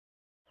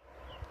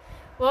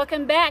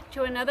Welcome back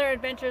to another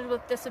Adventures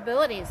with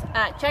Disabilities.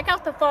 Check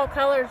out the fall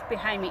colors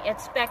behind me.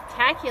 It's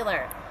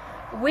spectacular.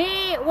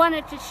 We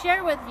wanted to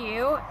share with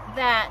you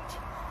that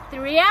the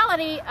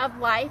reality of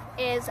life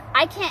is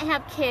I can't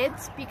have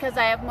kids because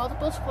I have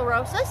multiple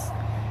sclerosis,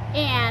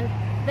 and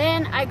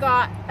then I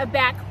got a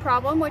back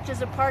problem, which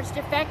is a pars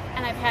defect,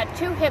 and I've had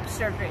 2 hip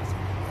surgeries.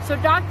 So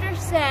doctors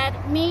said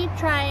me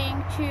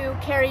trying to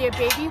carry a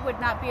baby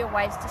would not be a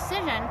wise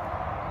decision.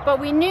 But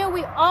we knew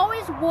we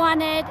always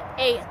wanted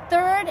a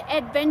third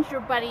adventure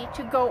buddy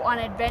to go on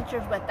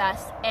adventures with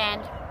us, and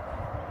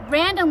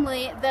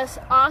randomly this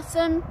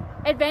awesome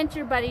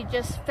adventure buddy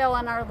just fell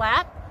in our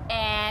lap,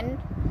 and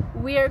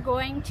we are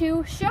going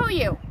to show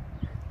you.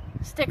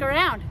 Stick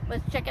around,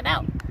 let's check it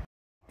out.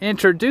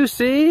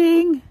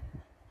 Introducing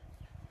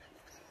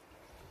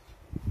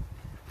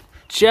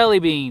Jelly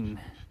Bean.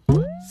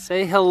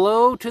 Say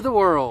hello to the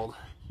world.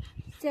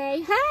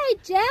 Say hi,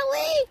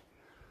 Jelly.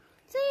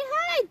 Say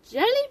hi,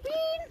 Jelly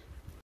Bean.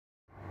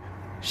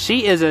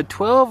 She is a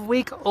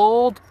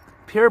 12-week-old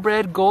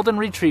purebred golden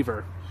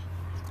retriever.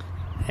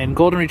 And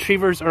golden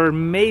retrievers are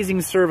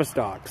amazing service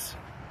dogs.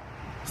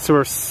 So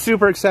we're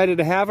super excited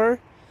to have her.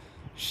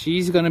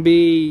 She's going to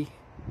be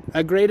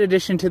a great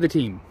addition to the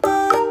team.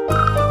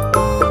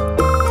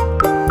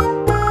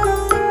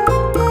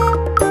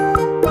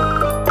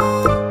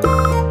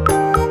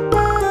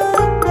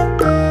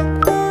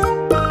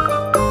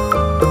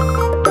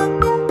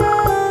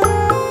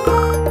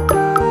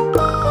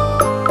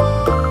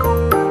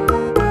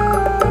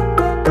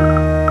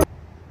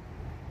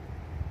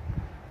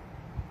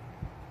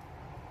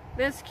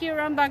 This cute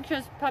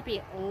rambunctious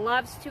puppy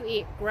loves to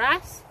eat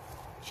grass,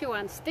 chew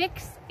on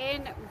sticks,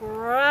 and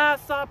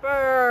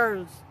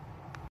grasshoppers.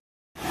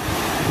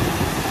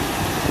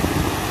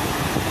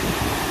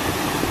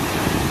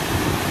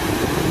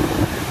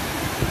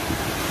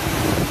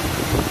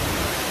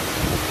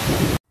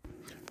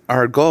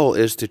 Our goal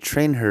is to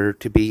train her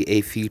to be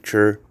a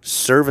future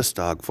service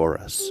dog for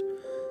us.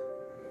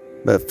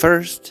 But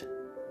first,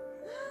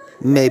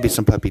 maybe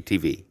some puppy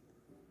TV.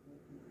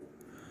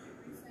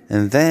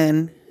 And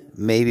then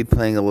maybe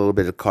playing a little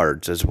bit of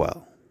cards as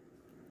well.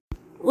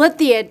 Let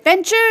the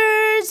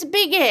adventures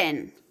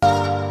begin.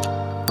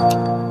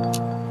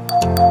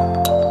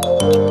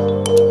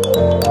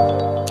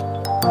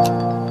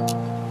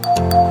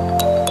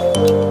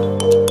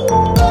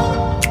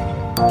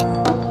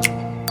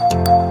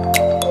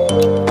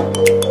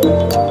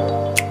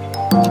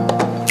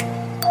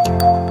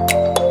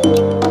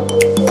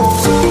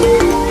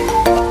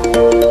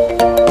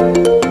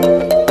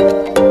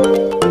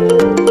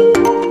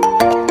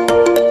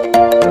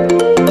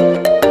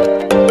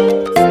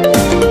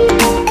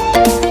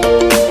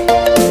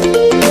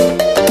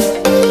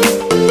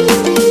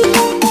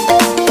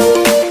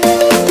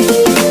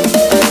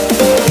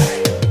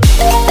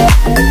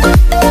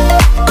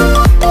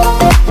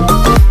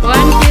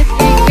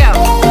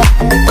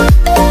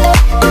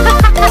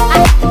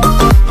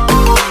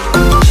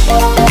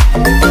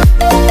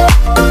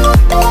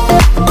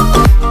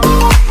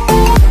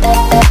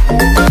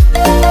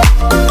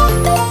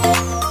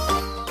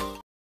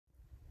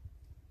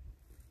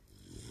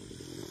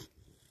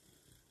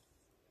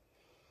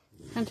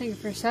 Hunting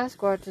for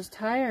Sasquatch is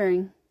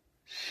tiring.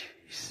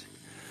 She's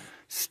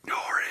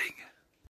snoring.